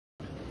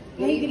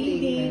Hi, good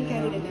evening,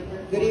 candidate number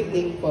 4. Good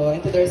evening po.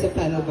 And to there's a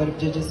panel board of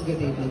judges, good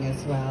evening as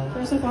well.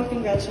 First of all,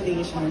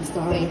 congratulations.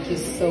 Thank you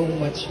so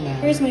much, ma'am.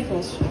 Here's my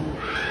question.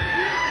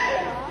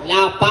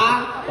 Wala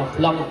pa.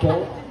 Baklang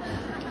po.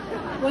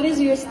 What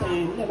is your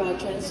stand about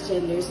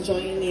transgenders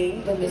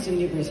joining the Miss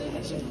Universe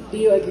pageant?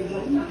 Do you agree?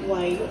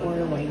 Why or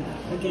why not?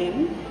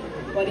 Again,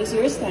 what is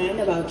your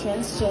stand about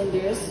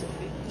transgenders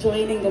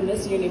joining the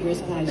Miss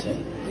Universe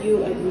pageant? Do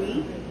you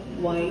agree?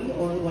 Why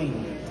or why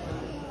not?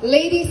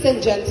 Ladies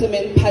and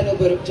gentlemen, panel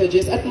board of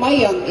judges, at my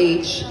young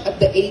age, at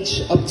the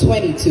age of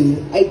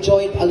 22, I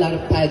joined a lot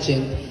of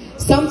pageants.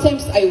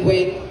 Sometimes I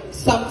win,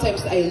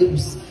 sometimes I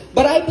lose.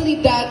 But I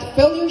believe that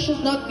failure should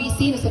not be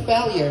seen as a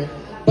failure,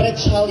 but a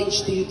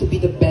challenge to you to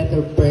be the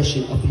better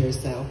version of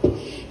yourself.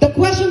 The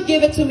question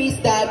given to me is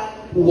that,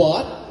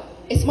 what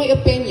is my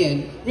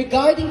opinion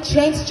regarding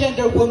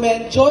transgender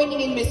women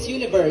joining in Miss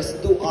Universe?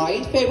 Do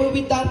I in favor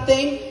with that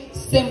thing?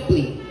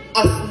 Simply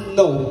as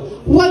no.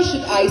 Why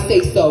should I say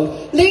so?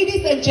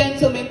 Ladies and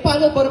gentlemen,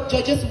 panel board of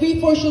judges,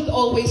 we should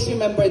always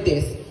remember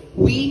this.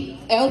 We,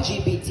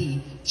 LGBT,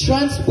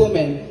 trans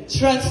women,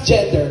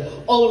 transgender,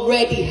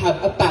 already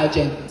have a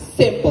pageant.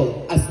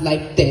 Simple as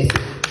like this.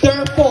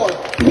 Therefore,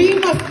 we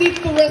must need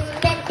to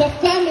respect the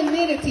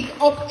femininity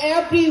of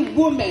every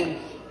woman,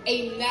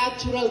 a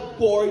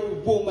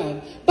natural-born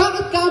woman.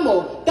 Bakit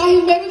kamo?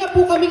 Dahil meron na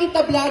po kaming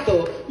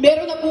entablado,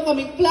 meron na po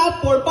kaming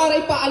platform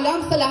para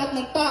ipaalam sa lahat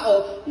ng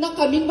tao na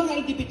kaming mga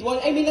individual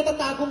ay may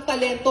natatagong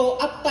talento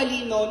at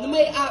talino na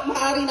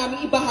maaari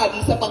namin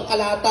ibahagi sa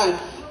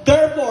pangkalahatan.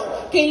 Therefore,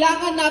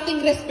 kailangan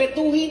nating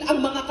respetuhin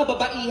ang mga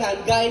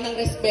kababaihan gaya ng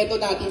respeto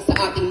natin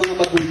sa ating mga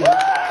magulang.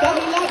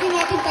 Dahil lagi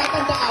natin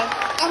tatandaan,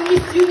 ang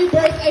Miss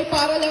Universe ay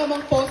para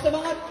lamang po sa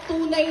mga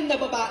tunay na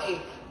babae,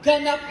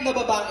 ganap na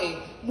babae.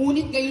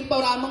 Ngunit ngayon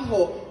pa lamang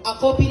ho,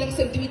 ako bilang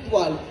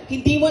individual,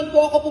 hindi man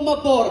po ako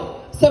pumabor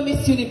sa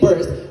Miss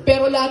Universe,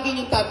 pero lagi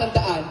niyong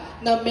tatandaan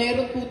na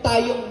meron po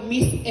tayong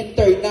Miss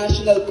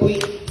International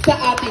Queen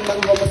sa ating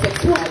mga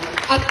homosexual.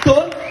 At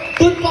doon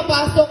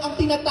papasok ang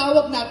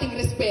tinatawag nating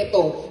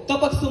respeto.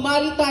 Kapag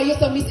sumali tayo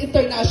sa Miss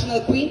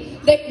International Queen,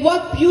 like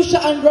what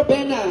Fuchsia and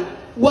Ravenna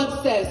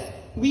once says,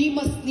 we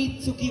must need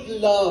to give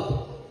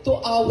love to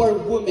our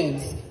women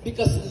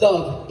because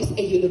love is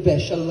a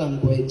universal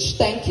language.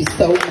 Thank you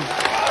so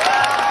much.